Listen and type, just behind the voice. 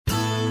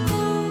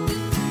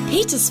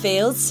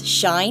Petersfield's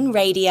Shine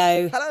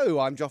Radio. Hello,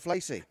 I'm Joff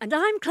Lacey. And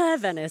I'm Claire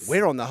Venice.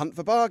 We're on the hunt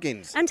for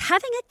bargains. And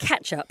having a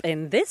catch-up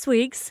in this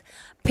week's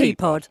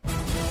Peapod.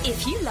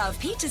 If you love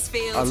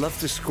Petersfield, I love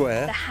the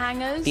square. The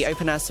hangers. The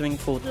open air swimming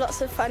pool.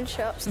 Lots of fun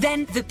shops.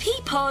 then the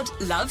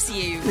Peapod loves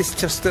you. It's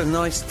just a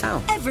nice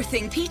town.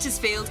 Everything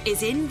Petersfield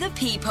is in the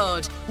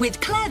Peapod with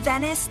Claire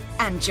Venice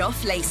and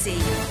Joff Lacey.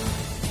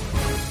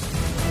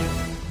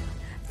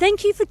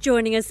 Thank you for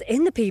joining us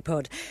in the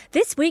Peapod.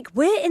 This week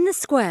we're in the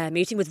square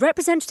meeting with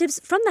representatives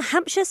from the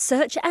Hampshire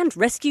Search and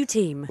Rescue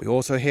team. We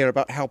also hear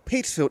about how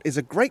Petersfield is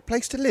a great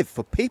place to live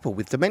for people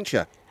with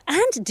dementia.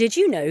 And did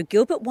you know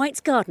Gilbert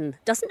White's garden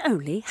doesn't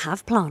only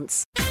have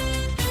plants?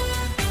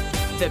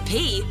 The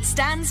P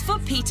stands for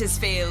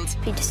Petersfield.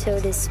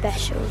 Petersfield is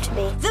special to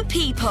me. The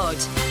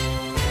Peapod.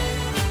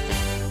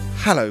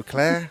 Hello,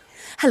 Claire.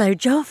 Hello,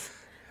 Joff.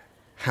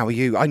 How are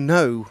you? I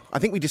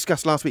think we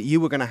discussed last week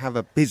you were going to have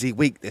a busy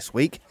week this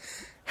week.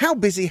 How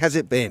busy has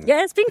it been?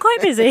 Yeah, it's been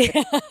quite busy.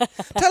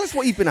 Tell us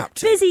what you've been up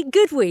to. Busy,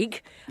 good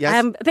week.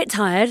 Yes. A bit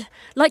tired.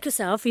 Like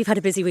yourself, you've had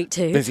a busy week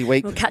too. Busy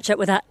week. We'll catch up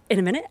with that in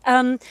a minute.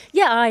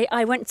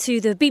 I went to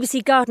the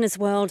BBC Gardeners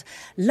World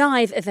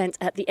live event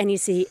at the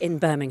NEC in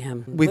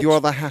Birmingham. With your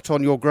other hat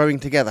on, your Growing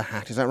Together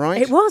hat, is that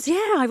right? It was,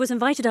 yeah. I was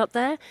invited up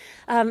there.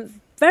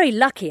 Very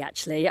lucky,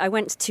 actually. I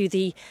went to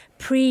the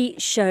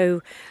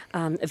pre-show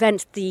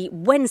event the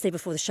Wednesday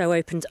before the show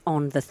opened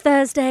on the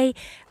Thursday.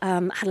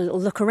 Had a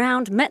little look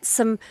around, met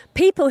some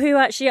people who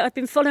actually I've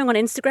been following on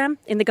Instagram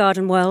in the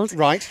garden world.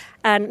 Right.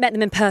 And met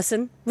them in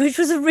person, which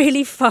was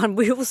really fun.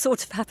 We all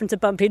sort of happened to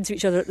bump into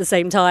each other at the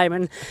same time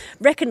and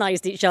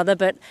recognised each other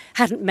but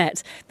hadn't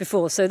met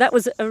before. So that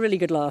was a really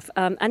good laugh.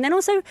 And then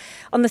also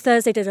on the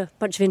Thursday did a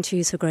bunch of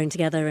interviews for Growing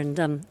Together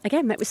and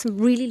again met with some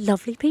really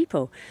lovely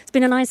people. It's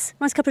been a nice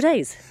couple of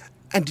days.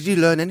 And did you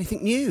learn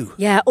anything new?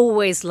 Yeah,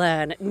 always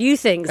learn new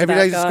things. Every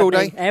about day's a school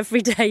gardening. day?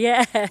 Every day,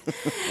 yeah.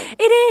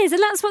 It is,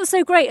 and that's what's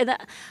so great. And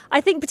that,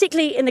 I think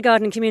particularly in the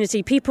gardening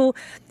community, people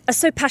are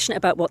so passionate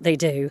about what they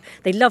do.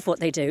 They love what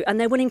they do, and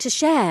they're willing to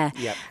share.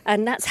 Yep.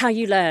 And that's how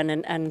you learn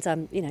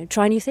and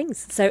try new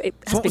things. So it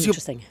has What been was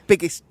interesting. your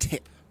biggest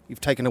tip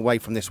you've taken away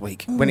from this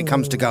week when it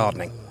comes to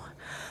gardening?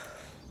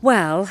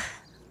 Well,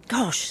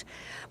 gosh.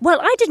 Well,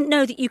 I didn't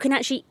know that you can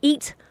actually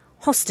eat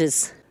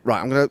hostas. Right,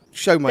 I'm going to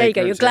show my There you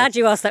go. You're ignorance glad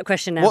here. you asked that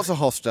question now. What's a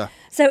hosta?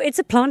 So it's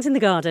a plant in the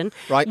garden,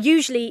 Right.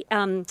 usually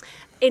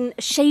in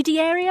a shady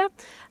area.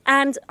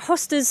 And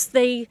hostas,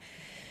 they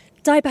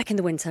die back in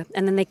the winter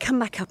and then they come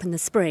back up in the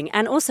spring.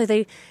 And also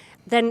they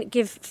then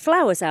give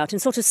flowers out in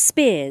sort of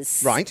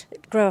spears. Right.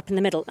 That grow up in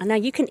the middle. And now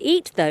you can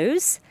eat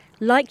those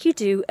like you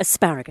do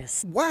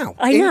asparagus. Wow,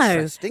 I know.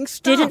 interesting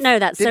stuff. Didn't know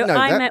that. Didn't so know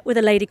I that. met with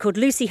a lady called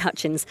Lucy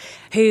Hutchins,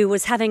 who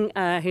was who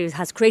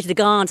has created a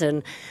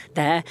garden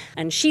there,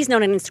 and she's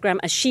known on Instagram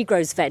as She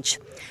Grows Veg,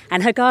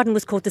 and her garden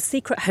was called The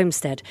Secret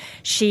Homestead.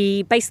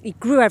 She basically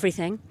grew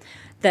everything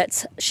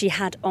that she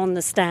had on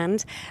the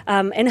stand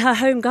in her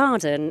home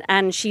garden,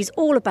 and she's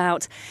all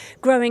about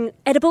growing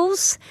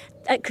edibles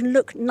that can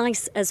look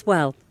nice as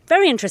well.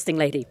 Very interesting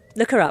lady.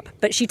 Look her up.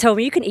 But she told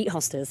me you can eat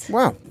hostas.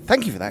 Wow,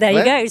 thank you for that, There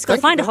you Claire. go. You've got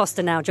to Thank find a you.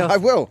 hosta now, Joff. I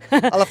will.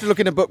 I'll have to look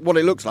in a book what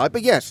it looks like,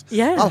 but yes,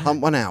 Yeah. I'll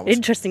hunt one out.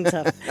 Interesting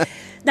stuff.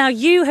 Now,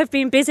 you have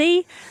been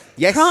busy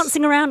Yes.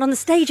 prancing around on the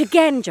stage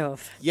again,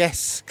 Joff.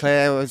 Yes,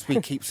 Claire, as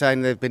we keep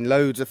saying, there have been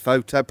loads of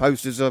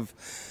posters of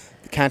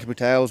the Canterbury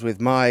Tales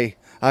with my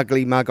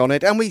ugly mug on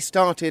it, and we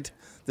started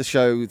the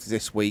show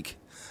this week.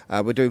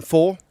 We're doing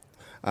 4.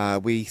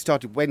 We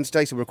started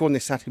Wednesday, so we're recording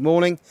this Saturday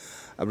morning.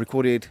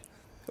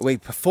 We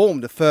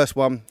performed the first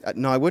one at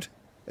Nywood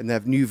in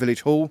their new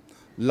village hall.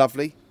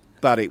 Lovely,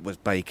 but it was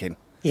baking.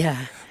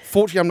 Yeah.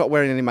 Fortunately, I'm not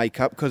wearing any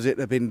makeup because it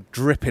had been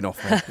dripping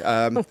off me.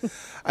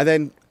 And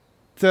then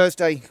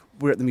Thursday,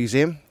 we're at the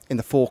museum in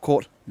the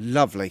forecourt.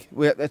 Lovely.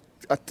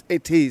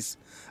 It is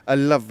a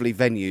lovely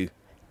venue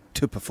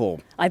to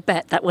perform. I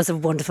bet that was a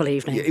wonderful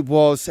evening. It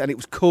was, and it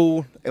was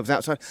cool. It was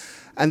outside.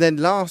 And then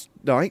last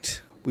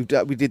night, we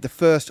did the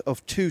first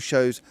of 2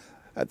 shows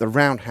at the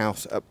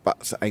Roundhouse at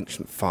Butts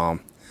Ancient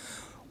Farm.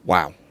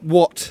 Wow,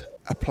 what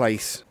a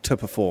place to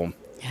perform.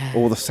 Yeah.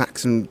 All the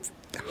Saxon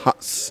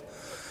huts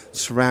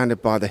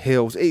surrounded by the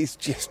hills. It's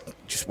just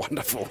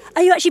wonderful.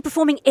 Are you actually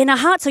performing in a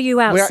hut or are you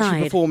outside? We're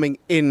actually performing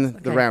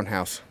in the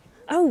Roundhouse.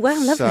 Oh, wow,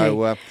 lovely.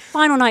 So,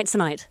 Final night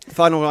tonight.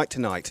 Final night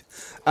tonight.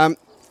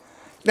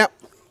 Now,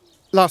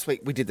 last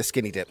week we did the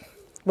skinny dip.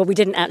 Well, we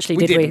didn't actually,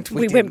 did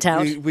we? We wimped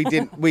out. We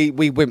didn't. We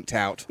wimped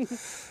out.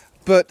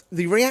 But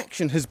the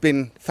reaction has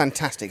been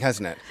fantastic,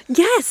 hasn't it?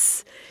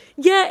 Yes.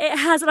 Yeah, it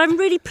has. And I'm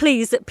really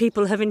pleased that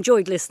people have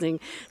enjoyed listening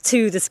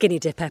to the Skinny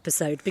Dip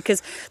episode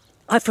because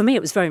for me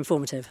it was very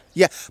informative.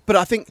 Yeah, but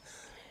I think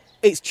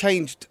it's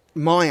changed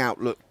my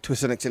outlook to a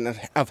certain extent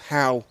of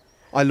how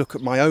I look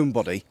at my own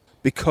body,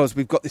 because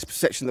we've got this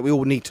perception that we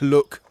all need to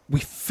look. We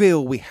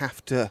feel we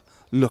have to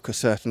look a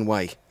certain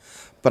way.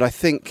 But I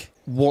think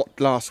what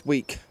last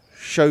week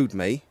showed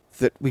me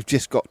that we've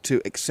just got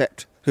to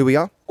accept who we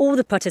are. All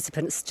the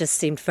participants just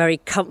seemed very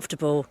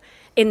comfortable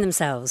in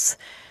themselves.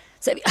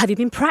 So have you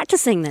been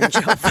practising then,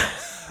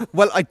 Joff?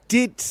 Well, I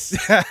did.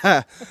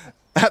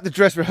 At the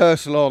dress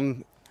rehearsal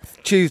on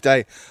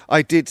Tuesday,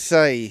 I did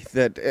say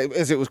that,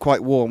 as it was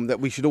quite warm, that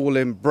we should all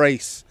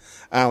embrace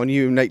our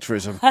new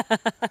naturism.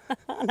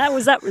 And how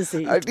was that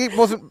received? It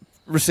wasn't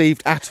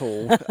received at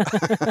all.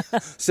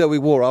 So we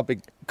wore our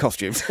big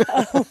costumes.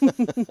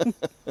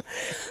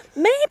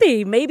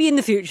 Maybe in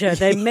the future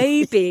there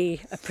may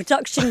be a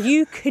production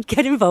you could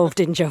get involved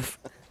in, Geoff.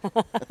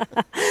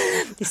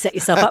 You set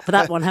yourself up for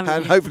that one, haven't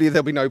And you? hopefully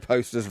there'll be no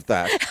posters of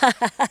that.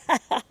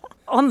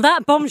 On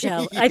that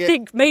bombshell, I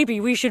think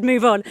maybe we should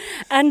move on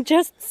and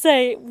just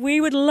say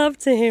we would love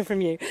to hear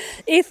from you.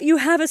 If you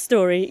have a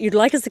story you'd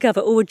like us to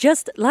cover or would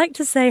just like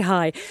to say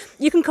hi,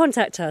 you can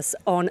contact us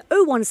on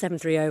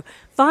 01730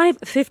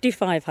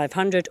 555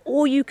 500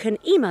 or you can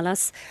email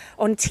us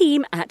on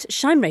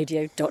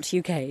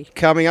team@shineradio.uk.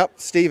 Coming up,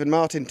 Stephen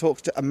Martin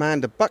talks to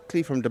Amanda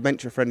Buckley from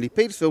Dementia Friendly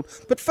Petersfield.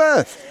 But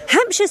first,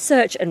 Hampshire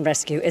Search and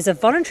Rescue is a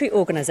voluntary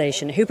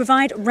organisation who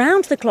provide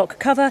round-the-clock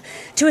cover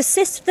to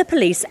assist the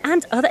police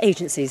and other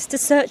agencies to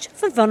search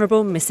for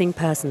vulnerable missing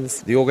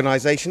persons. the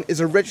organisation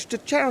is a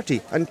registered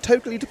charity and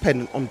totally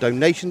dependent on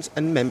donations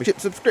and membership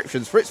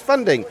subscriptions for its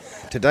funding.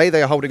 Today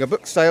they are holding a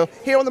book sale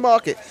here on the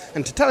market,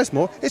 and to tell us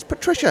more is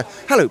Patricia.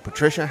 Hello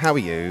Patricia, how are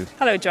you?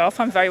 Hello, Geoff.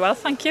 I'm very well,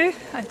 thank you.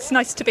 It's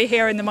nice to be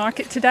here in the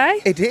market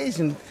today. It is,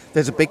 and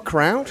there's a big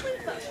crowd.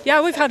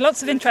 Yeah, we've had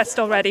lots of interest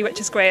already, which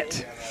is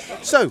great.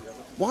 So,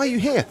 why are you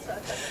here?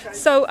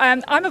 So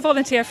I'm a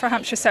volunteer for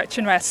Hampshire Search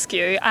and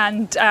Rescue,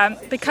 and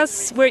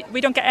because we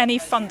don't get any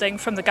funding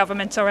from the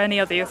government or any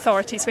other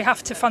authorities, we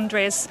have to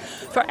fundraise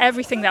for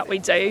everything that we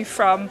do,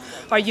 from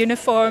our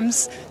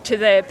uniforms to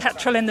the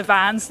petrol in the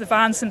vans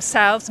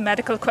themselves,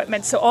 medical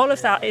equipment. So all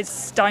of that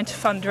is down to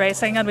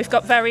fundraising, and we've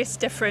got various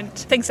different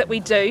things that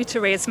we do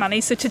to raise money.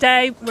 So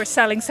today we're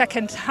selling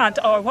second-hand,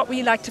 or what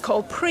we like to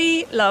call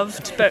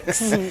pre-loved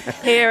books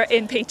here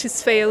in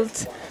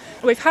Petersfield.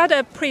 We've had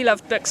a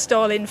pre-loved book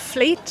stall in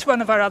Fleet.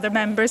 One of our other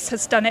members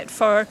has done it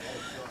for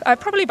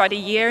probably about a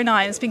year now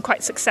and it's been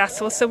quite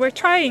successful. So we're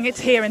trying it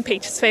here in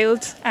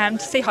Petersfield to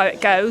see how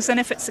it goes, and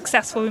if it's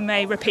successful we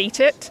may repeat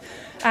it.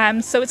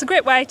 So it's a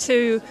great way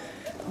to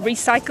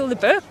recycle the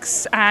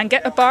books and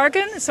get a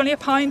bargain. It's only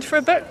 £1 for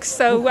a book,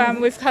 so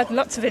we've had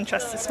lots of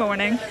interest this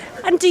morning.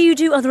 And do you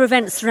do other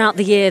events throughout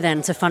the year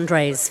then to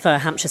fundraise for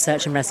Hampshire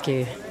Search and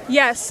Rescue?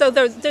 Yes, so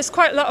there's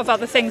quite a lot of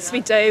other things we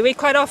do. We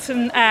quite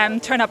often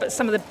turn up at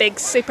some of the big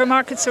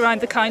supermarkets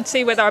around the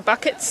county with our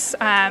buckets,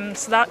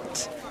 so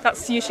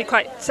that's usually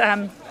quite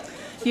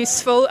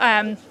useful.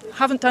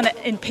 Haven't done it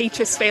in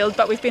Petersfield,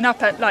 but we've been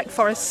up at like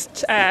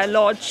Forest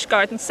Lodge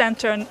Garden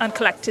Centre and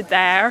collected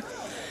there.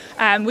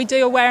 We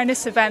do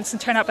awareness events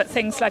and turn up at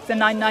things like the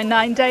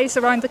 999 days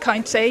around the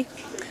county.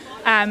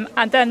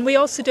 And then we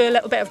also do a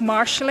little bit of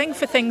marshalling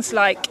for things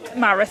like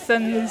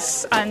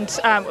marathons, and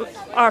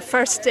our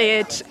first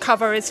aid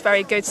cover is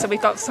very good, so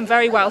we've got some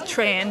very well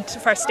trained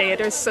first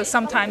aiders, so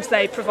sometimes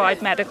they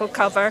provide medical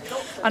cover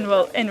and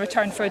will in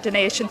return for a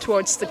donation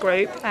towards the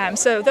group.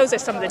 So those are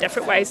some of the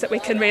different ways that we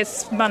can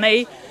raise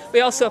money. We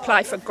also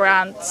apply for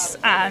grants,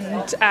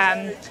 and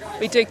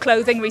we do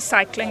clothing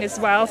recycling as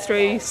well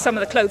through some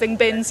of the clothing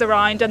bins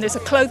around, and there's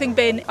a clothing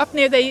bin up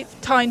near the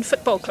town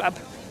football club,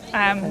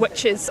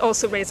 which is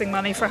also raising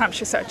money for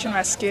Hampshire Search and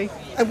Rescue.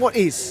 And what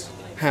is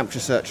Hampshire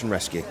Search and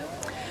Rescue?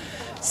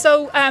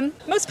 So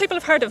most people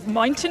have heard of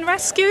mountain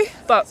rescue,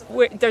 but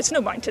there's no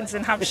mountains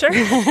in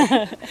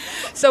Hampshire.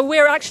 So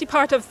we're actually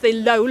part of the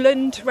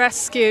Lowland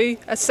Rescue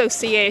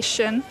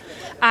Association,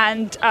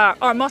 and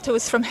our motto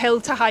is from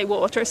hill to high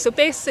water. So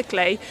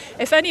basically,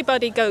 if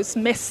anybody goes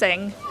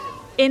missing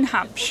in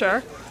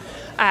Hampshire,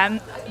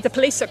 the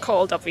police are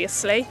called,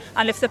 obviously,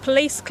 and if the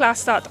police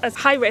class that as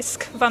high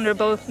risk,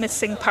 vulnerable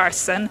missing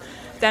person,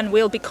 then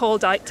we'll be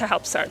called out to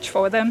help search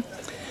for them.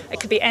 It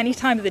could be any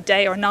time of the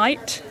day or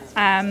night.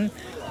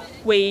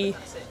 We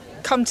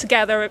come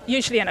together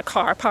usually in a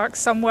car park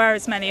somewhere,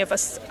 as many of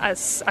us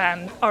as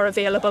are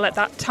available at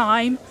that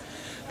time,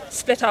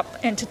 split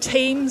up into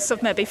teams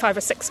of maybe 5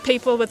 or 6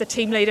 people with a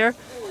team leader,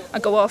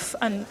 and go off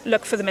and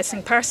look for the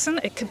missing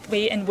person. It could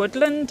be in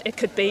woodland, it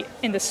could be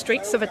in the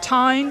streets of a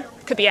town,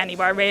 it could be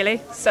anywhere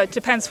really. So it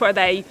depends where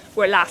they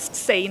were last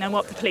seen and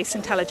what the police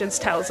intelligence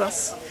tells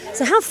us.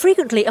 So how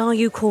frequently are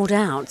you called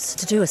out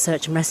to do a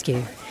search and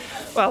rescue?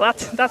 Well,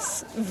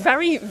 that's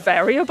very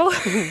variable.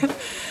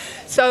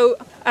 So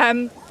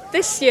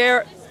this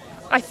year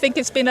I think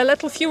it's been a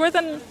little fewer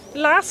than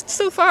last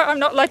so far. I'm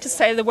not allowed to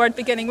say the word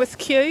beginning with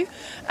Q,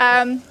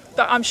 but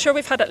I'm sure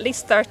we've had at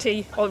least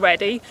 30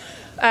 already.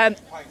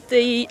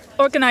 The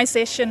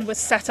organisation was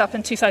set up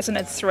in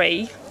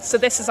 2003, so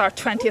this is our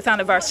 20th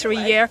anniversary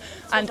year,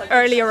 and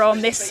earlier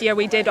on this year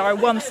we did our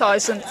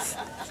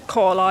 1000th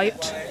call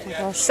out.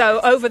 So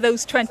over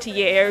those 20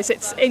 years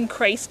it's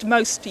increased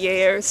most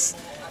years.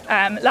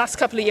 Last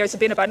couple of years have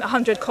been about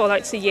 100 call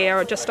outs a year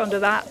or just under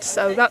that,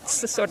 so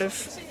that's the sort of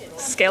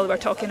skill we're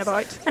talking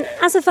about. And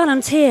as a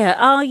volunteer,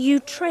 are you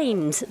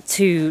trained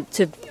to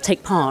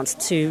take part,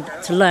 to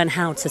learn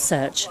how to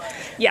search?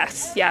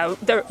 Yes, yeah.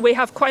 We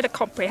have quite a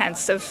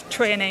comprehensive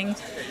training.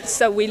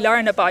 So we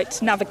learn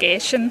about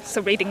navigation,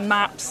 so reading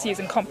maps,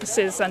 using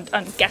compasses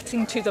and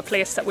getting to the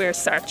place that we're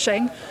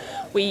searching.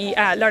 We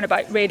learn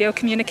about radio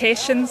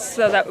communications,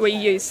 so that we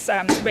use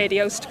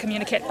radios to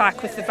communicate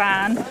back with the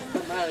van.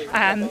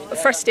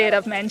 First aid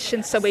I've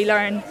mentioned, so we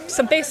learn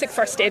some basic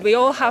first aid. We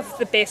all have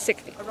the basic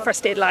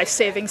first aid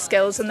life-saving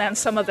skills, and then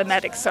some of the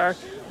medics are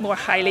more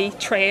highly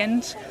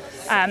trained.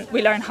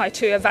 We learn how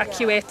to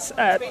evacuate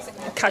a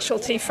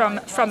casualty from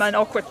an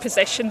awkward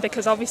position,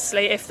 because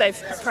obviously if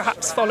they've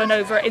perhaps fallen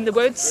over in the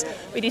woods,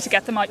 we need to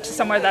get them out to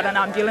somewhere that an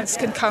ambulance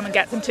can come and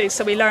get them to,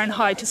 so we learn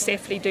how to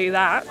safely do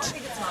that.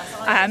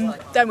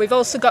 Then we've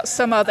also got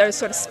some other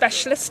sort of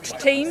specialist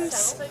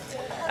teams.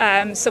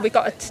 So we've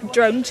got a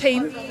drone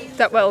team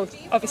that will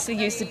obviously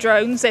use the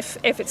drones if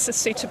it's a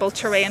suitable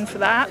terrain for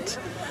that.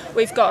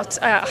 We've got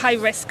a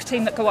high-risk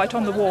team that go out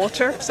on the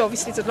water. So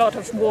obviously there's a lot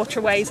of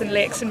waterways and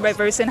lakes and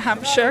rivers in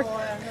Hampshire.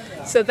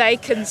 So they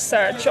can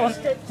search on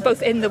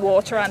both in the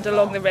water and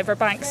along the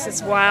riverbanks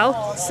as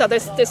well. So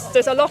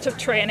there's a lot of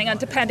training, and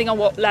depending on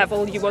what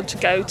level you want to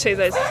go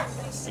to,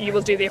 you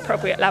will do the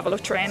appropriate level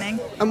of training.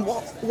 And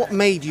what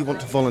made you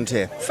want to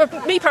volunteer? For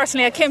me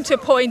personally, I came to a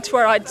point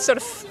where I'd sort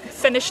of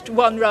finished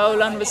one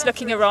role and was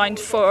looking around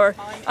for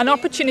an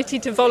opportunity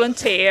to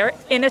volunteer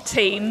in a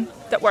team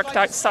that worked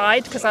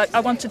outside, because I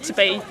wanted to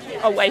be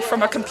away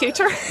from a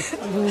computer.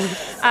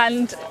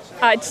 And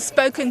I'd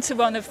spoken to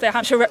one of the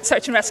Hampshire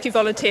Search and Rescue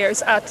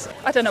volunteers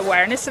at an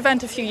awareness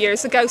event a few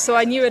years ago, so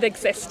I knew it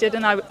existed,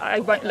 and I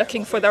went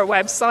looking for their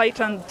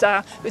website. And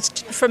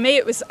for me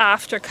it was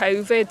after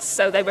COVID,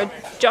 so they were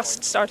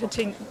just started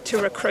to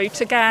recruit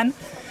again.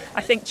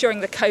 I think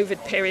during the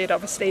COVID period,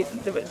 obviously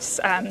there was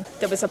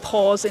a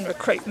pause in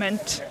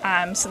recruitment,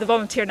 so the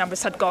volunteer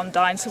numbers had gone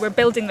down, so we're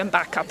building them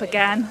back up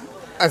again.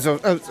 As I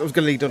was going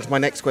to lead on to my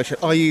next question,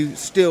 are you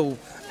still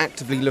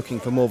actively looking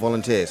for more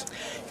volunteers?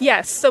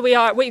 Yes, so we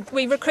are.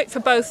 We recruit for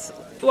both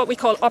what we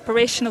call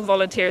operational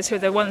volunteers, who are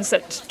the ones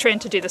that train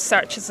to do the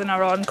searches and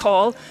are on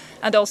call,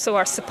 and also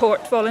our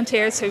support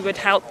volunteers who would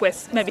help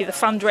with maybe the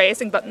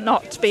fundraising but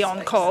not be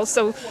on call.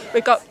 So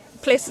we've got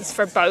places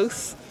for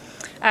both.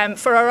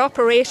 For our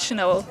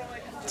operational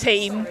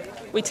team,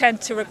 we tend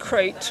to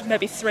recruit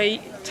maybe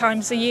 3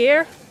 times a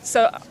year.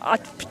 So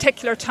at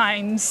particular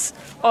times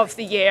of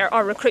the year,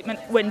 our recruitment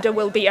window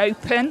will be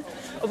open.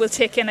 We'll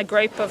take in a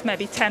group of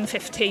maybe 10,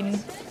 15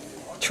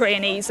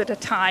 trainees at a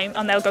time,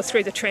 and they'll go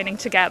through the training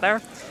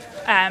together.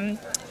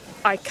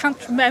 I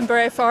can't remember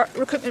if our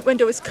recruitment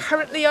window is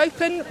currently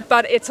open,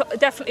 but it's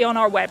definitely on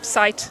our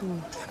website.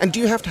 And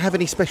do you have to have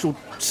any special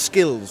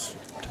skills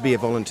to be a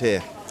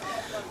volunteer?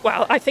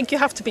 Well, I think you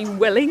have to be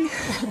willing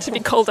to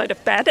be called out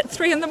of bed at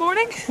 3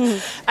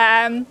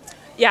 a.m.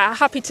 Yeah,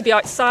 happy to be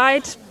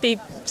outside, be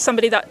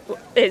somebody that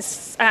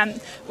is...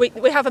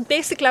 we have a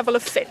basic level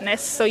of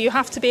fitness, so you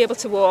have to be able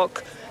to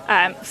walk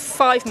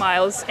 5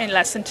 miles in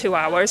less than 2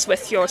 hours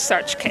with your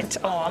search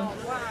kit on.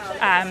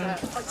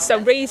 So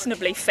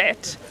reasonably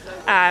fit.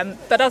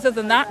 But other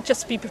than that,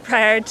 just be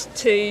prepared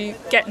to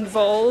get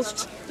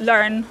involved,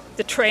 learn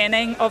the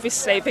training,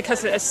 obviously,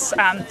 because it's,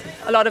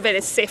 a lot of it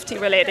is safety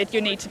related.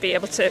 You need to be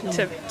able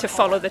to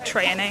follow the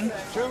training.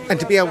 And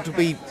to be able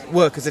to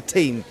work as a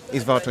team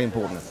is vitally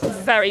important.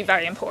 Very,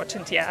 very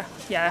important, yeah.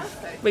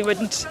 We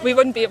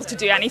wouldn't be able to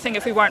do anything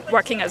if we weren't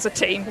working as a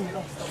team.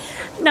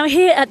 Now,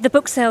 here at the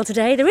book sale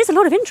today, there is a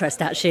lot of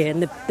interest actually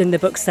in the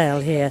book sale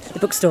here, the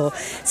bookstore.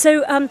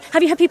 So,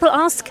 have you had people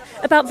ask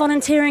about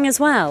volunteering as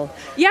well?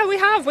 Yeah, we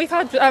have. We've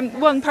had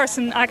one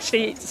person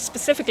actually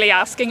specifically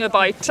asking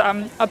about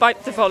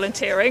the volunteering.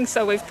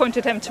 So we've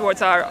pointed him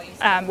towards our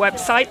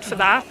website for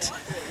that.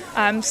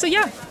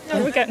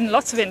 We're getting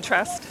lots of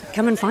interest.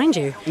 Come and find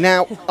you.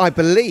 Now, I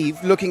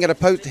believe, looking at a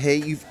poster here,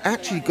 you've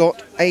actually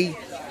got a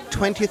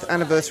 20th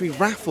anniversary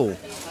raffle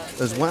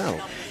as well.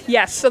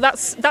 Yes, so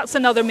that's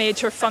another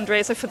major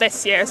fundraiser for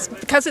this year.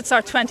 Because it's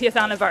our 20th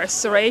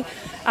anniversary,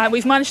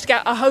 we've managed to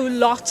get a whole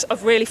lot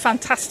of really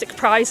fantastic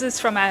prizes,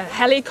 from a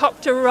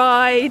helicopter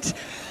ride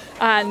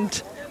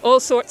and all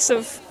sorts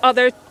of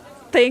other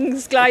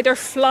things, glider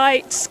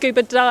flight,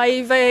 scuba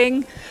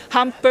diving,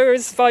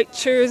 hampers,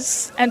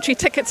 vouchers, entry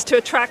tickets to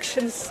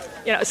attractions.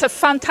 You know, it's a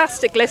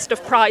fantastic list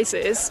of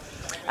prizes.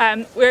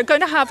 We're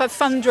going to have a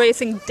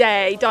fundraising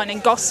day down in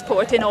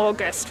Gosport in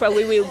August where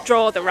we will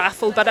draw the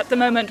raffle, but at the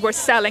moment we're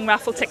selling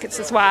raffle tickets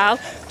as well.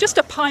 Just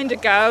 £1 a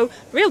go,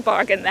 real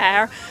bargain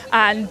there.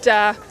 And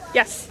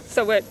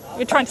so we're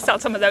trying to sell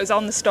some of those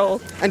on the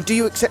stall. And do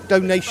you accept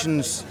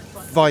donations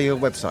via your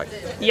website?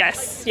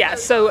 Yes.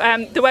 So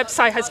the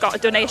website has got a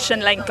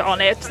donation link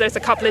on it. There's a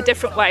couple of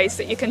different ways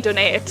that you can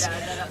donate.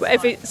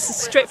 If it's a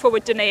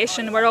straightforward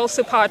donation, we're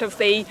also part of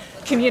the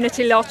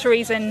community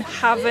lotteries in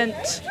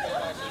Havant,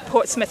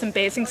 Portsmouth and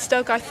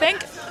Basingstoke, I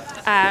think.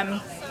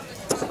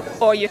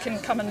 Or you can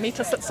come and meet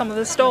us at some of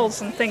the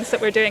stalls and things that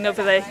we're doing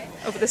over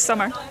the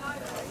summer.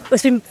 Well,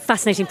 it's been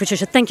fascinating,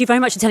 Patricia. Thank you very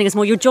much for telling us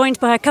more. You're joined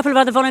by a couple of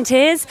other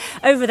volunteers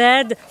over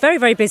there, very,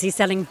 very busy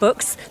selling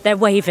books. They're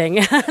waving.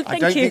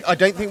 I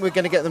don't think we're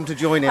going to get them to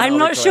join in. I'm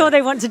not sure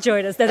they want to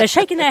join us. They're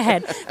shaking their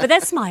head, but they're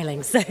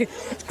smiling. So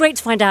it's great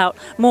to find out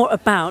more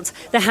about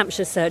the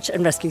Hampshire Search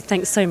and Rescue.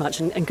 Thanks so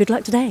much, and good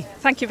luck today.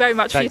 Thank you very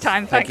much for your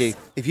time. Thank you.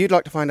 If you'd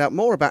like to find out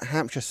more about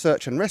Hampshire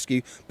Search and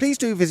Rescue, please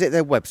do visit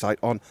their website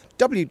on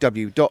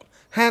www.hants.org.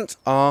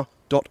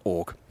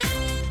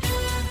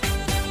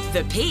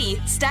 The P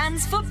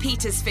stands for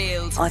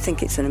Petersfield. I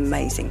think it's an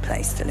amazing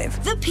place to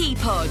live. The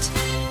P-Pod.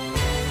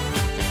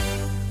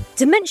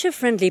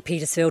 Dementia-Friendly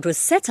Petersfield was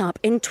set up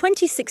in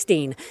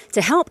 2016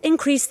 to help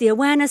increase the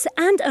awareness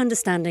and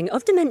understanding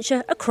of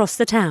dementia across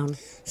the town.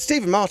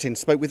 Stephen Martin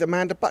spoke with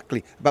Amanda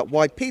Buckley about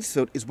why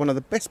Petersfield is one of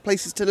the best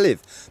places to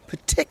live,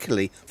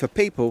 particularly for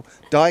people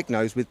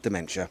diagnosed with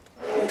dementia.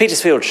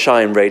 Petersfield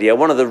Shine Radio,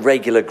 one of the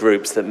regular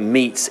groups that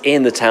meets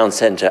in the town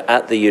centre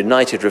at the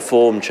United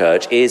Reformed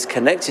Church, is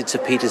connected to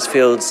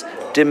Petersfield's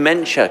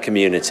dementia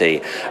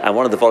community. And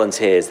one of the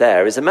volunteers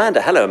there is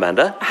Amanda. Hello,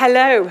 Amanda.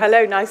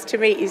 Hello, nice to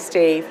meet you,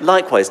 Steve.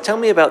 Likewise, tell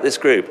me about this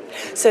group.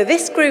 So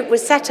this group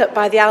was set up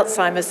by the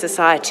Alzheimer's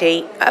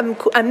Society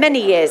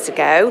many years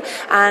ago,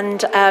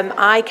 and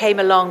I came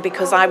along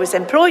because I was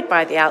employed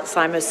by the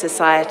Alzheimer's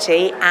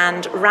Society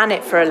and ran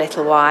it for a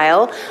little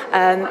while,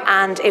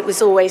 and it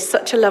was always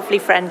such a lovely,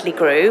 friendly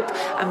group.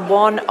 And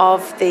one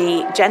of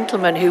the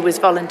gentlemen who was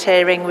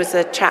volunteering was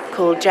a chap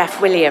called Jeff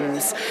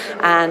Williams,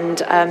 and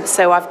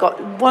so I've got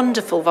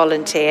wonderful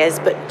volunteers,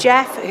 but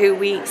Jeff, who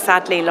we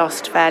sadly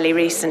lost fairly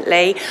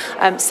recently,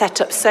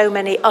 set up so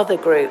many other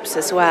groups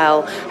as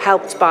well,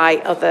 helped by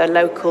other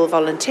local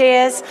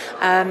volunteers,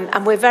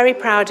 and we're very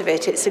proud of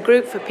it. It's a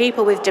group for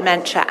people with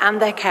dementia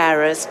and their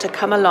carers to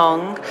come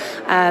along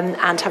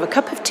and have a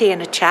cup of tea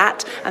and a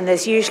chat, and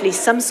there's usually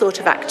some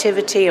sort of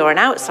activity or an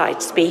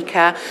outside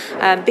speaker,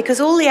 because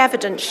all the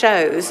evidence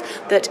shows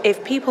that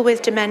if people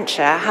with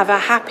dementia have a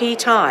happy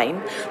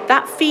time,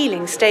 that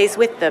feeling stays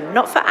with them,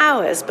 not for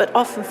hours, but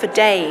often for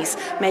days,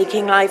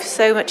 making life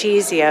so much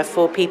easier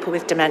for people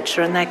with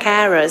dementia and their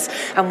carers.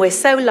 And we're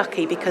so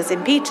lucky because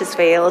in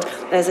Petersfield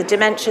there's a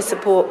dementia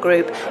support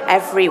group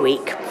every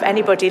week. If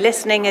anybody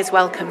listening is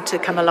welcome to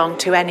come along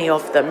to any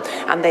of them,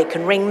 and they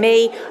can ring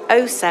me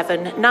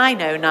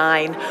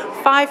 07909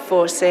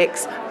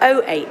 546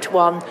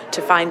 081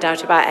 to find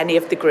out about any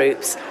of the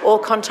groups, or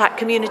contact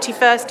Community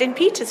First in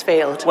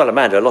Petersfield. Well,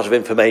 Amanda, a lot of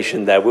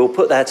information there. We'll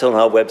put that on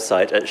our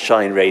website at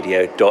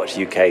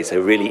shineradio.uk, so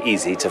really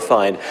easy to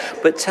find.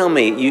 But tell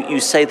me, you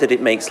say that it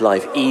makes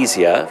life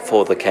easier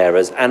for the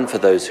carers and for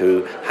those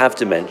who have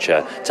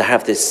dementia to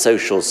have this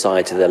social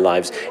side to their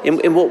lives.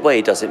 In what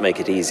way does it make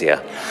it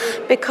easier?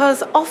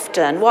 Because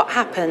often what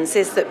happens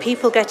is that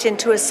people get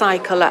into a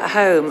cycle at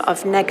home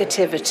of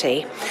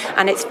negativity,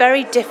 and it's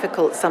very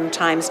difficult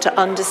sometimes to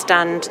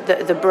understand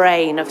the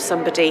brain of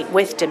somebody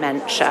with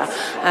dementia.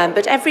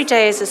 But every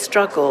day is a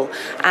struggle,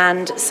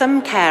 and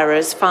some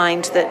carers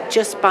find that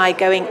just by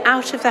going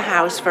out of the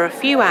house for a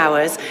few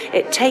hours,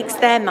 it takes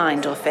their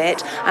mind off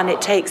it, and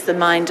it takes the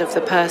mind of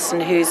the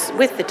person who's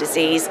with the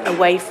disease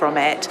away from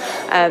it.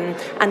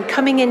 And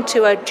coming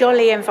into a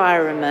jolly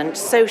environment,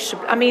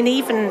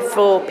 even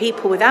for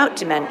people without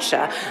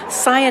dementia,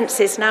 science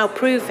is now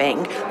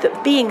proving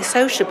that being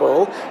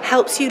sociable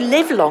helps you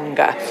live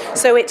longer.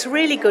 So it's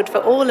really good for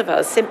all of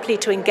us simply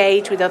to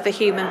engage with other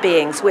human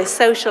beings. We're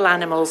social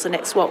animals, and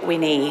it's what we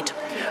need.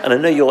 And I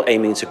know you're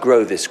aiming to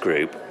grow this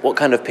group. What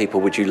kind of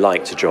people would you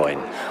like to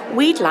join?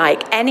 We'd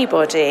like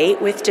anybody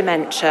with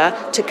dementia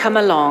to come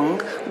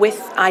along,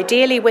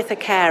 ideally with a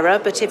carer,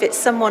 but if it's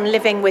someone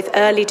living with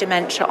early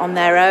dementia on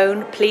their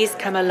own, please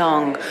come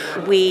along.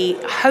 We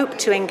hope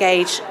to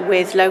engage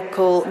with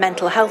local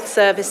mental health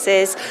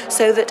services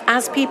so that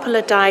as people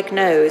are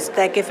diagnosed,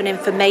 they're given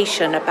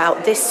information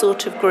about this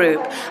sort of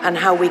group and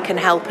how we can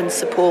help and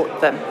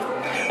support them.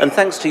 And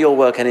thanks to your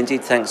work, and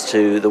indeed thanks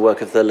to the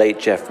work of the late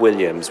Jeff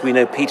Williams, we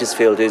know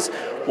Petersfield is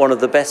one of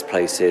the best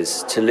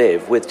places to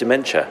live with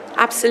dementia.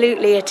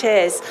 Absolutely it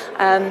is.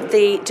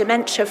 The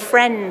Dementia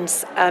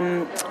Friends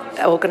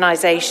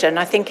organisation,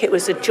 I think it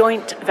was a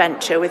joint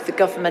venture with the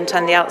government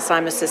and the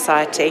Alzheimer's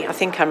Society, I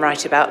think I'm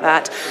right about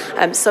that,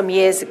 some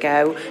years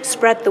ago,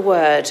 spread the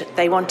word.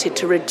 They wanted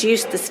to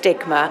reduce the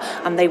stigma,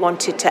 and they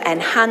wanted to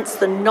enhance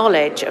the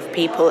knowledge of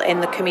people in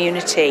the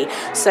community,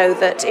 so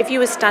that if you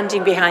were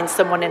standing behind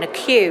someone in a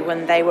queue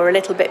and they were a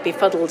little bit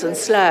befuddled and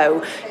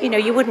slow,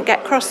 you wouldn't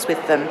get cross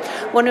with them.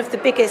 One of the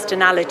biggest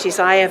analogies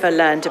I ever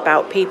learned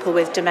about people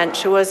with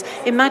dementia was,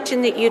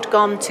 imagine that you'd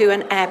gone to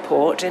an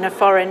airport in a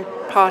foreign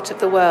part of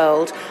the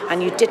world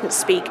and you didn't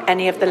speak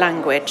any of the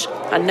language,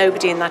 and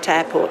nobody in that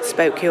airport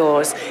spoke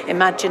yours.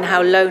 Imagine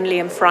how lonely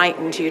and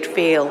frightened you'd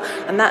feel.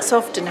 And that's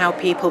often how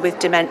people with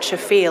dementia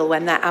feel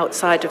when they're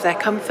outside of their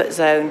comfort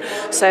zone.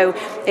 So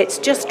it's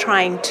just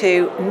trying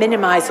to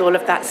minimise all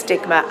of that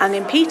stigma. And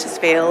in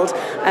Petersfield,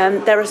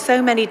 there are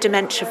so many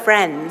dementia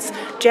friends.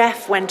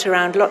 Jeff went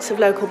around lots of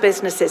local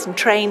businesses and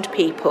trained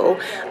people.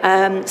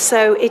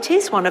 So it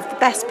is one of the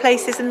best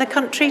places in the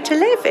country to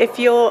live if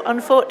you're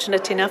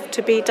unfortunate enough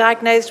to be diagnosed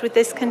diagnosed with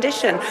this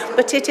condition.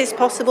 But it is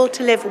possible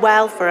to live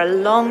well for a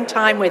long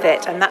time with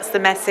it, and that's the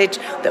message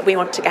that we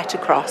want to get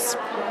across.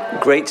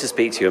 Great to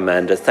speak to you,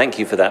 Amanda. Thank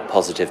you for that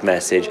positive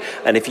message.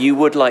 And if you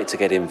would like to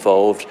get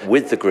involved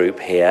with the group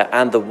here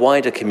and the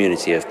wider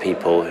community of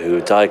people who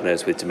are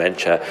diagnosed with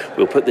dementia,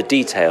 we'll put the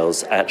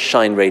details at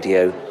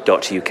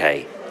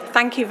shineradio.uk.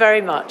 Thank you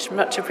very much.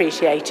 Much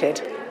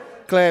appreciated.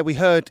 Claire, we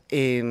heard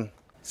in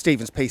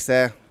Stephen's piece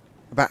there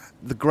about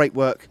the great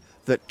work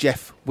that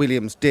Jeff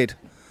Williams did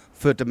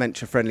for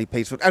Dementia Friendly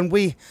Petersfield. And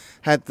we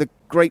had the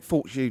great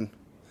fortune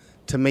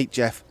to meet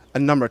Jeff a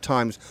number of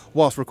times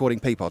whilst recording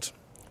Peapods.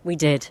 We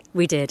did.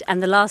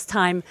 And the last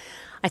time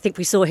I think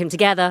we saw him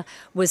together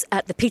was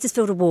at the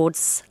Petersfield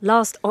Awards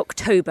last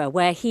October,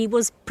 where he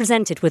was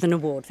presented with an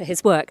award for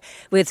his work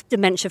with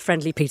Dementia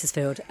Friendly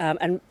Petersfield,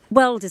 and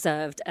well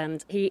deserved,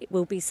 and he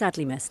will be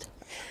sadly missed.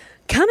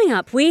 Coming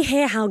up, we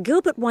hear how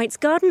Gilbert White's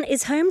garden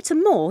is home to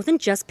more than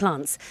just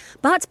plants.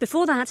 But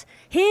before that,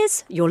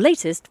 here's your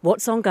latest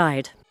What's On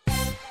guide.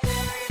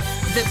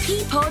 The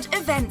Peapod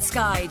Events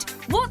Guide.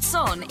 What's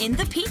on in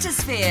the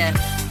Petersphere?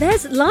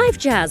 There's live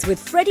jazz with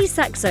Freddie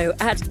Saxo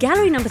at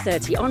Gallery Number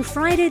 30 on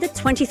Friday the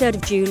 23rd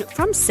of June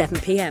from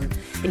 7pm.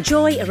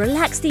 Enjoy a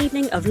relaxed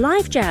evening of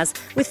live jazz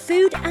with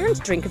food and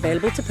drink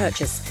available to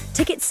purchase.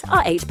 Tickets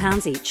are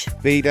 £8 each.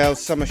 Vidal's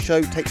summer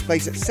show takes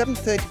place at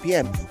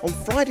 7:30pm on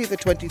Friday the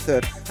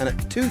 23rd and at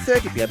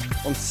 2:30pm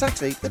on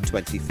Saturday the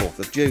 24th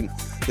of June.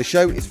 The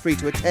show is free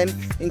to attend,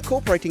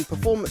 incorporating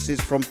performances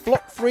from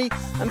Block 3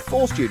 and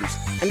 4 students,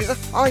 and is a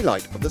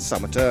highlight of the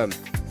summer term.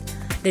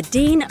 The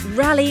Dean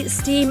Rally,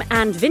 Steam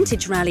and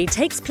Vintage Rally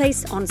takes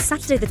place on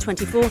Saturday the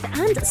 24th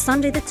and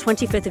Sunday the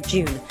 25th of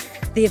June.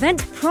 The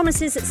event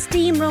promises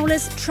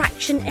steamrollers,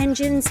 traction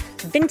engines,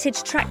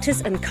 vintage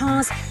tractors and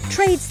cars,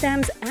 trade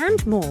stands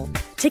and more.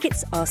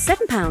 Tickets are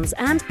 £7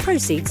 and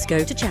proceeds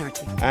go to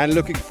charity. And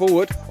looking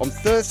forward, on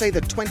Thursday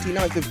the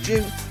 29th of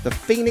June, the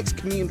Phoenix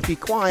Community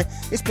Choir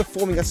is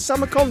performing a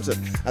summer concert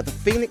at the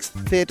Phoenix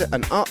Theatre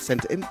and Arts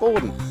Centre in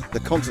Borden.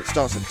 The concert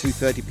starts at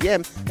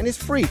 2:30pm and is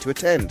free to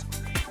attend.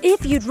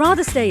 If you'd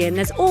rather stay in,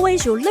 there's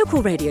always your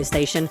local radio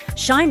station,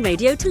 Shine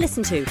Radio, to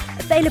listen to.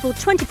 Available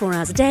 24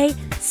 hours a day,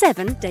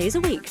 7 days a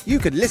week. You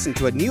can listen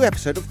to a new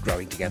episode of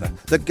Growing Together,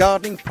 the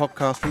gardening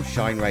podcast from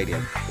Shine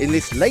Radio. In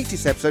this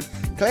latest episode,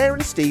 Claire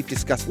and Steve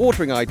discuss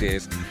watering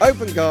ideas,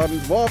 open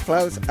gardens,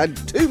 wildflowers and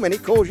too many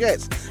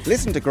courgettes.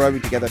 Listen to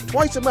Growing Together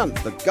twice a month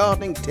for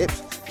gardening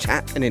tips,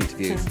 chat and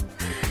interviews.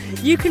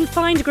 You can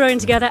find Growing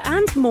Together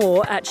and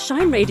more at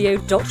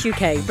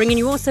shineradio.uk, bringing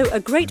you also a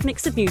great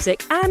mix of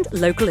music and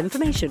local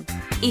information.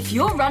 If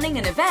you're running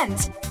an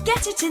event,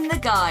 get it in the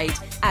guide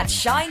at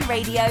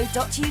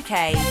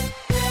shineradio.uk.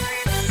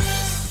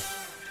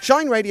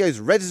 Shine Radio's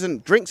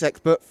resident drinks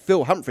expert,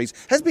 Phil Humphreys,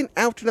 has been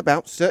out and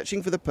about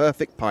searching for the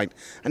perfect pint,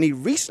 and he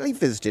recently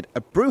visited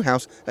a brew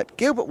house at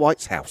Gilbert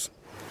White's house.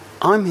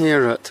 I'm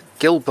here at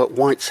Gilbert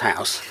White's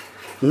house,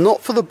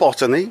 not for the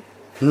botany,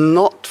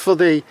 not for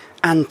the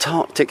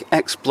Antarctic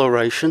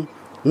exploration,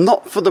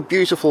 not for the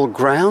beautiful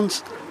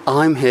grounds.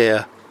 I'm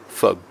here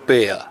for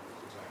beer.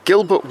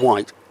 Gilbert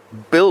White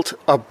built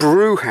a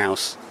brew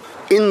house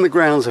in the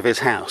grounds of his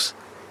house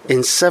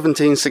in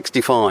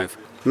 1765.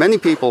 Many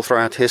people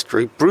throughout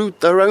history brewed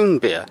their own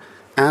beer,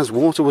 as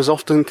water was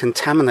often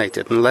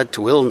contaminated and led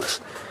to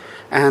illness.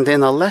 And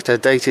in a letter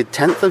dated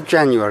 10th of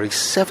January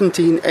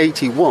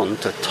 1781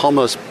 to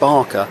Thomas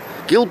Barker,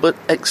 Gilbert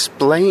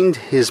explained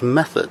his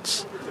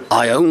methods.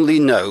 I only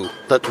know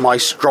that my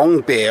strong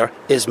beer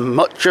is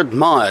much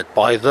admired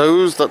by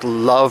those that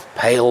love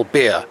pale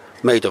beer,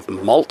 made of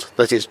malt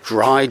that is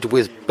dried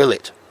with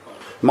billet.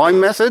 My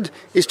method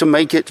is to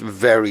make it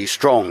very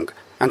strong,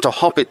 and to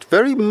hop it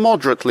very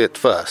moderately at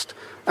first,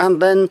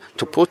 and then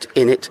to put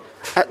in it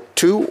at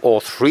 2 or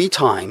 3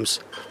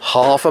 times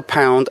half a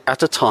pound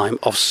at a time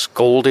of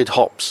scalded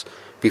hops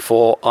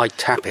before I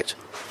tap it.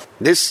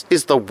 This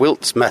is the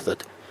Wilts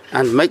method,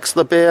 and makes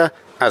the beer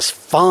as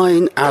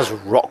fine as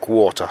rock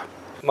water.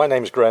 My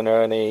name's Gren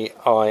Ernie.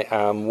 I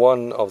am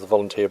one of the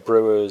volunteer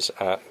brewers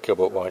at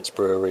Gilbert White's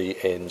Brewery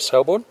in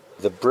Selborne.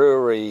 The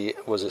brewery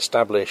was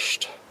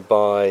established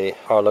by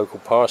our local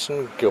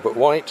parson, Gilbert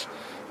White,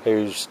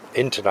 who's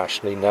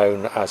internationally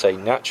known as a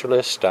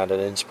naturalist and an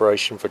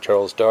inspiration for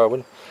Charles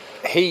Darwin.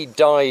 He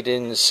died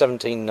in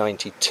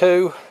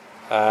 1792,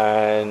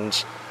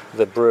 and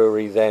the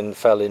brewery then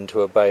fell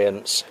into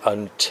abeyance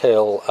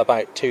until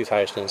about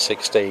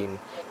 2016,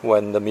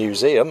 when the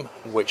museum,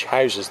 which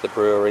houses the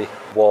brewery,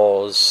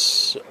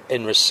 was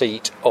in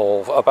receipt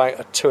of about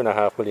a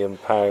 £2.5 million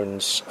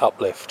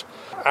uplift.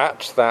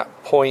 At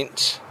that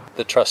point,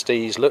 the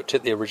trustees looked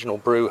at the original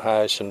brew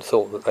house and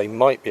thought that they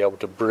might be able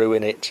to brew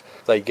in it.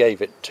 They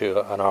gave it to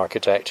an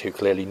architect who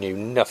clearly knew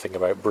nothing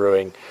about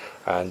brewing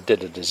and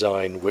did a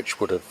design which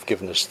would have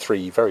given us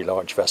 3 very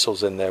large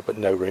vessels in there but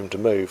no room to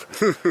move.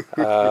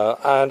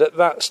 And at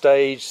that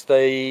stage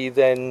they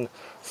then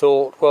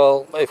thought,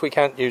 well, if we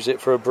can't use it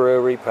for a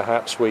brewery,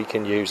 perhaps we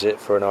can use it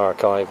for an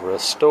archive or a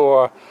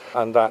store.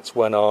 And that's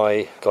when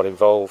I got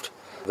involved.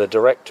 The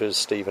directors,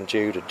 Steve and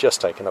Jude, had just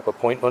taken up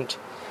appointment,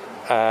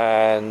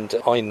 and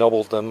I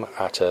nobbled them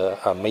at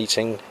a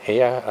meeting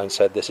here and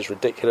said, this is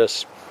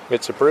ridiculous,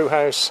 it's a brew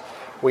house,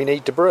 we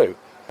need to brew.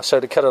 So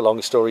to cut a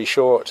long story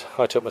short,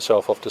 I took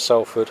myself off to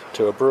Salford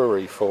to a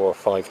brewery for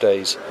 5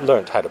 days,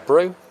 learnt how to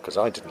brew, because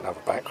I didn't have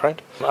a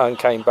background, and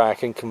came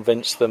back and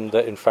convinced them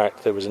that in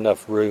fact there was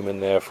enough room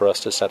in there for us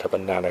to set up a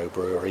nano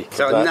brewery.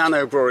 So a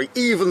nano brewery,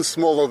 even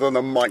smaller than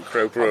a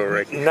micro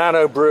brewery.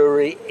 Nano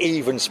brewery,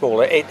 even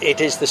smaller. It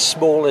is the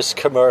smallest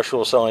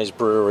commercial sized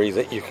brewery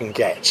that you can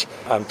get,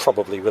 and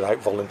probably without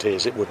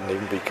volunteers it wouldn't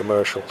even be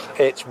commercial.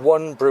 It's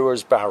one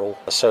brewer's barrel,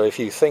 so if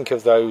you think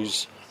of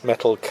those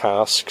metal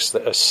casks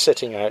that are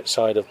sitting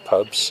outside of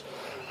pubs,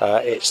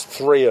 it's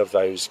 3 of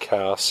those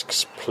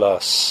casks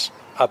plus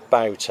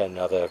about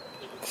another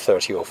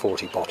 30 or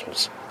 40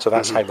 bottles. So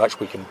that's how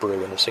much we can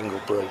brew in a single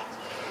brew.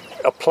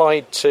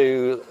 Applied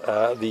to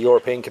the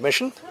European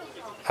Commission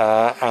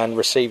and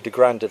received a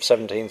grant of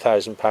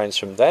 £17,000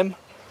 from them.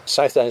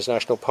 South Downs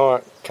National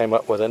Park came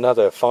up with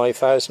another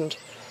 5,000.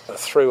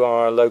 Through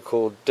our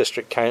local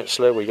district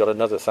councillor, we got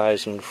another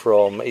 1,000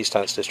 from East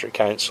Hants District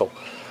Council.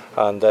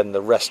 And then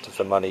the rest of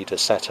the money to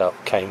set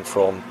up came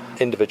from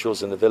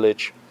individuals in the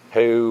village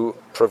who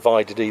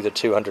provided either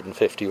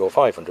 £250 or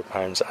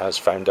 £500 as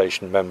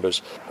foundation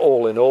members.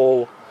 All in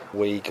all,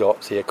 we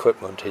got the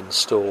equipment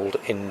installed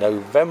in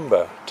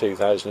November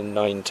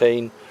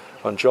 2019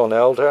 when John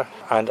Elder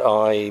and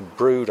I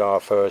brewed our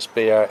first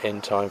beer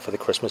in time for the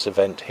Christmas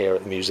event here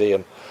at the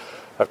museum.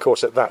 Of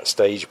course, at that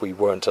stage, we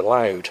weren't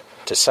allowed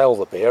to sell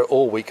the beer.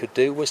 All we could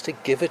do was to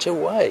give it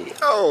away.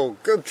 Oh,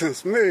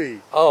 goodness me.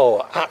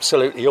 Oh,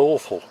 absolutely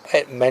awful.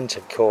 It meant,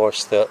 of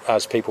course, that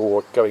as people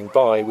were going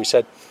by, we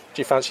said,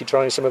 do you fancy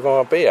trying some of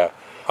our beer?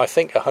 I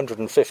think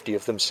 150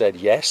 of them said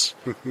yes,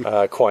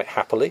 quite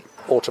happily.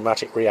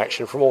 Automatic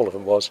reaction from all of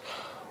them was,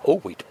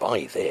 oh, we'd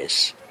buy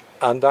this.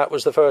 And that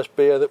was the first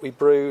beer that we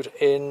brewed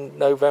in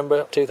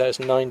November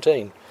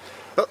 2019.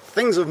 But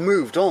things have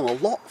moved on a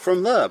lot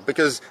from there,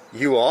 because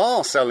you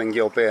are selling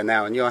your beer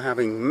now and you're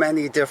having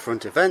many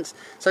different events.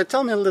 So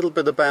tell me a little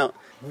bit about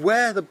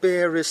where the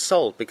beer is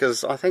sold,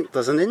 because I think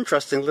there's an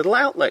interesting little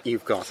outlet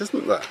you've got,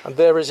 isn't there? And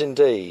there is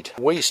indeed.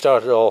 We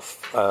started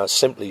off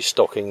simply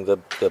stocking the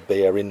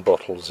beer in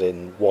bottles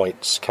in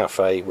White's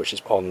Cafe, which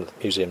is on the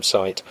museum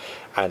site,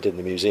 and in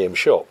the museum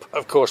shop.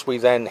 Of course, we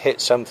then hit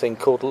something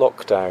called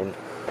lockdown,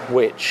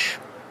 which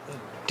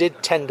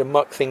did tend to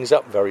muck things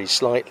up very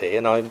slightly,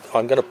 and I'm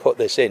going to put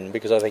this in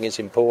because I think it's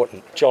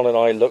important. John and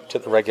I looked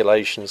at the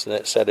regulations and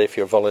it said if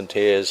you're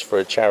volunteers for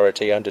a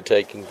charity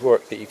undertaking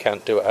work that you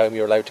can't do at home,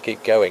 you're allowed to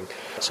keep going.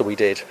 So we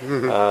did.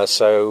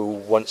 So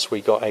once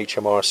we got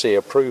HMRC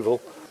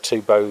approval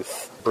to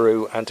both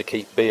brew and to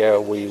keep beer,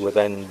 we were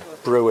then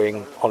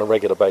brewing on a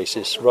regular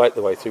basis right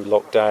the way through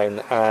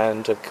lockdown,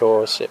 and of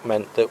course it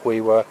meant that we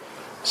were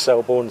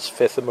Selborne's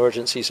 5th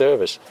emergency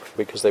service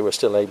because they were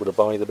still able to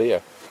buy the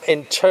beer.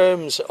 In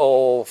terms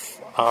of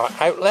our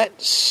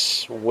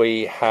outlets,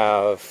 we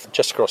have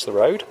just across the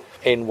road,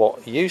 in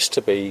what used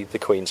to be the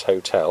Queen's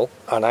Hotel,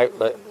 an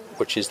outlet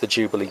which is the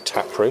Jubilee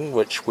Tap Room,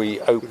 which we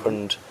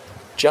opened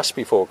just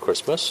before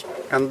Christmas.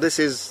 And this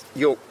is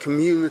your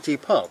community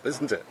pub,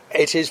 isn't it?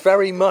 It is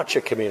very much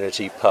a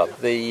community pub.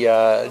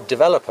 The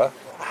developer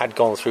had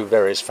gone through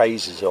various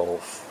phases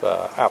of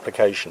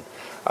application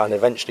and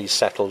eventually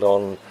settled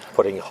on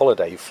putting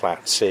holiday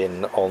flats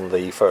in on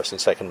the first and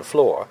second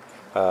floor.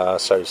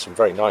 So some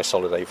very nice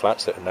holiday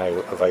flats that are now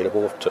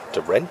available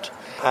to rent.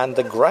 And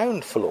the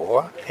ground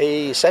floor,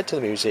 he said to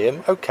the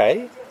museum,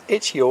 OK,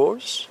 it's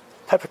yours,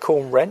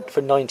 peppercorn rent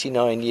for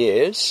 99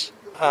 years.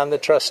 And the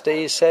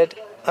trustees said,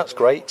 that's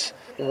great,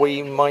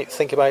 we might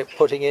think about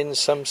putting in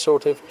some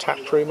sort of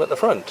tap room at the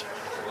front.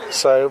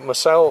 So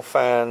myself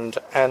and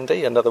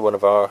Andy, another one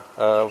of our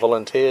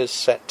volunteers,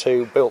 set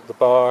to, built the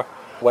bar,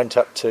 went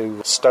up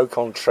to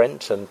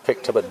Stoke-on-Trent and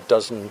picked up a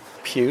dozen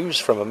pews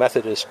from a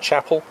Methodist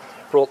chapel,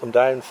 brought them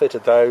down,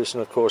 fitted those,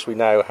 and of course we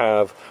now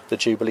have the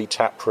Jubilee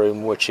Tap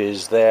Room, which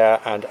is there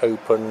and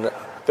open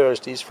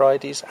Thursdays,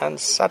 Fridays and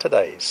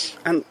Saturdays.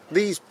 And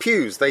these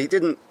pews, they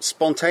didn't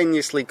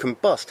spontaneously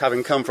combust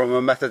having come from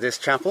a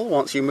Methodist chapel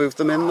once you moved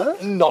them in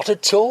there? Not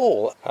at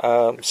all.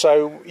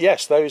 So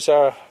yes, those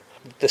are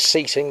the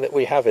seating that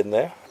we have in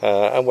there,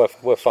 and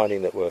we're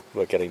finding that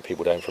we're getting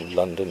people down from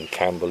London,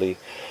 Camberley,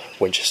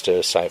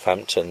 Winchester,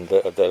 Southampton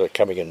that are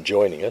coming and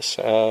joining us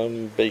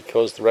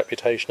because the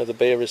reputation of the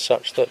beer is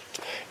such that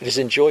it is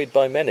enjoyed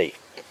by many.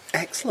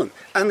 Excellent.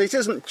 And it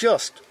isn't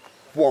just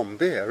one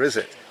beer, is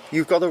it?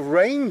 You've got a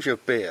range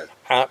of beer.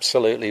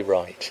 Absolutely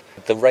right.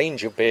 The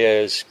range of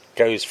beers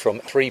goes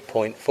from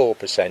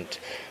 3.4%,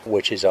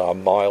 which is our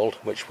mild,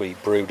 which we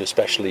brewed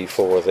especially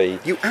for the...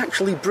 You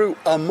actually brew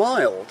a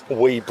mild?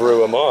 We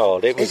brew a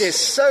mild. It is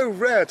so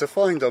rare to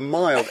find a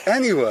mild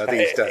anywhere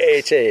these days.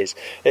 It is.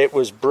 It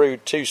was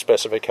brewed to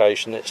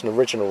specification. It's an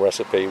original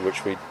recipe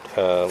which we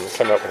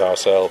came up with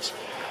ourselves,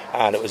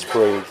 and it was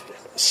brewed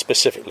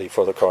specifically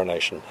for the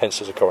coronation,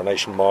 hence as a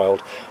coronation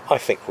mild. I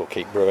think we'll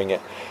keep brewing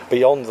it.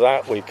 Beyond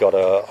that, we've got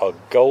a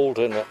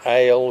golden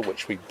ale,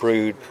 which we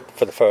brewed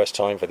for the first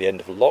time for the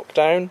end of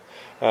lockdown,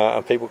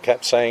 and people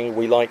kept saying,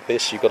 we like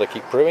this, you've got to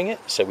keep brewing it,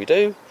 so we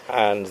do.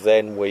 And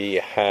then we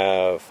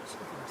have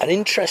an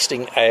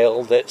interesting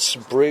ale that's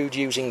brewed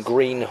using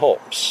green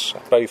hops,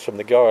 both from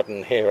the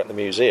garden here at the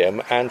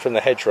museum and from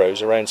the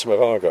hedgerows around some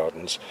of our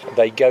gardens.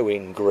 They go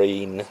in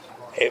green.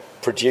 It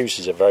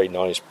produces a very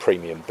nice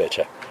premium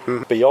bitter.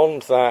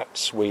 Beyond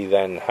that, we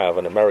then have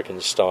an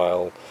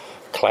American-style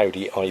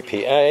cloudy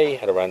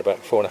IPA at around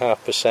about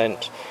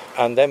 4.5%.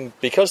 And then,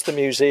 because the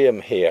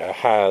museum here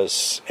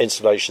has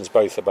installations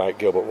both about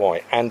Gilbert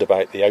White and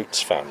about the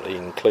Oates family,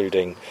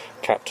 including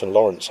Captain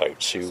Lawrence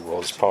Oates, who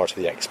was part of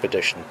the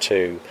expedition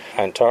to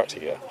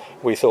Antarctica,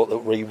 we thought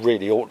that we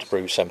really ought to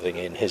brew something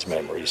in his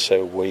memory.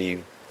 So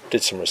we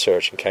did some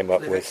research and came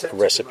up with a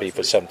recipe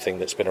for something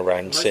that's been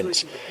around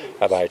since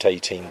about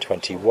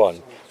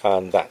 1821,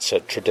 and that's a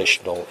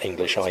traditional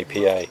English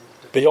IPA.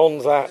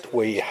 Beyond that,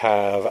 we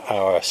have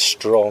our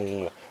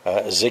strong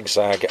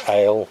zigzag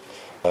ale,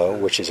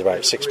 which is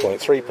about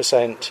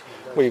 6.3%.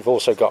 We've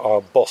also got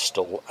our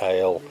Bostel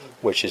ale,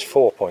 which is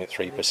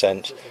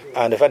 4.3%.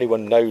 And if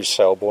anyone knows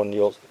Selborne,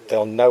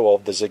 they'll know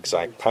of the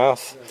zigzag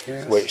path,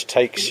 yes, which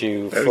takes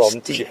you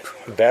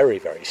very,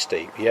 very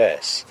steep,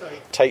 yes.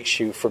 Takes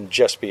you from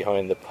just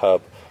behind the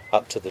pub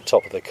up to the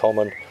top of the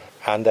common.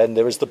 And then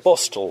there is the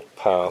Bostel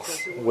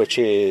path, which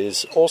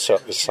is also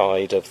up the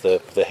side of the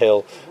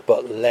hill,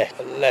 but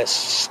less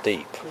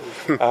steep.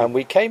 And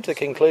we came to the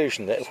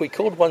conclusion that if we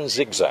called one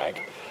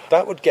zigzag,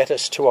 that would get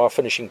us to our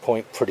finishing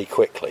point pretty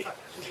quickly.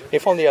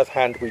 If, on the other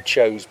hand, we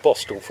chose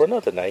Bostel for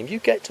another name, you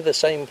get to the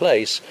same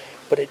place,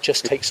 but it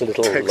just takes a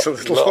little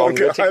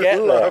longer to get there. I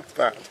love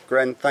that.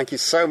 Gren, thank you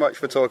so much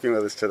for talking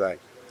with us today.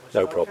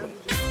 No problem.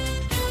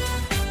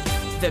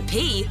 The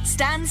P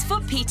stands for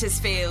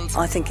Petersfield.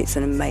 I think it's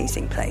an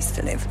amazing place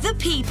to live. The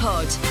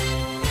P-Pod.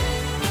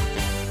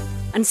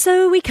 And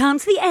so we come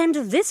to the end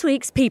of this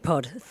week's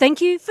P-Pod. Thank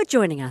you for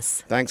joining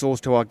us. Thanks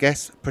also to our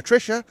guests,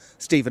 Patricia,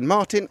 Stephen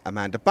Martin,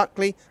 Amanda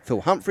Buckley,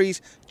 Phil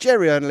Humphreys,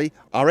 Jerry Ernley,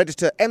 our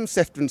editor M.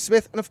 Sefton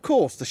Smith, and of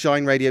course the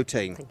Shine Radio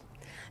team.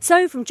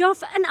 So from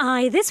Joff and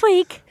I this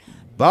week,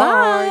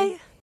 bye!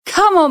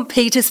 Come on,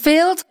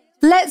 Petersfield,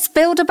 let's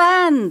build a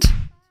band.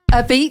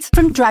 A beat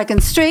from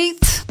Dragon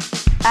Street,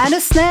 and a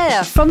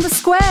snare from the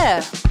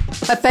Square,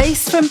 a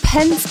bass from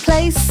Penn's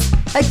Place,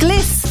 a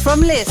gliss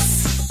from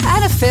Liss,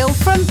 and a fill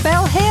from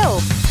Bell Hill.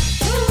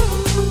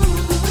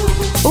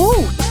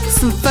 Ooh,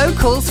 some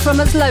vocals from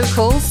us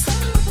locals,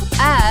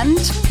 and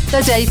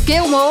the Dave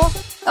Gilmore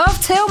of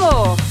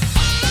Tilmore.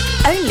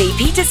 Only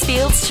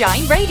Petersfield's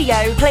Shine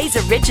Radio plays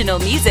original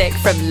music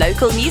from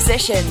local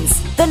musicians.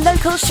 The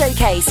Local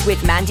Showcase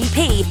with Mandy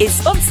P is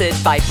sponsored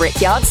by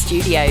Brickyard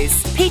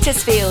Studios,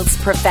 Petersfield's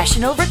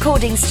professional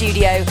recording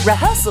studio,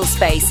 rehearsal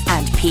space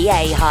and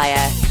PA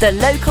hire. The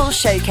Local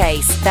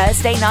Showcase,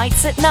 Thursday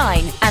nights at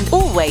 9 and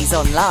always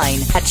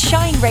online at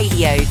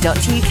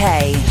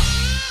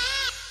shineradio.uk.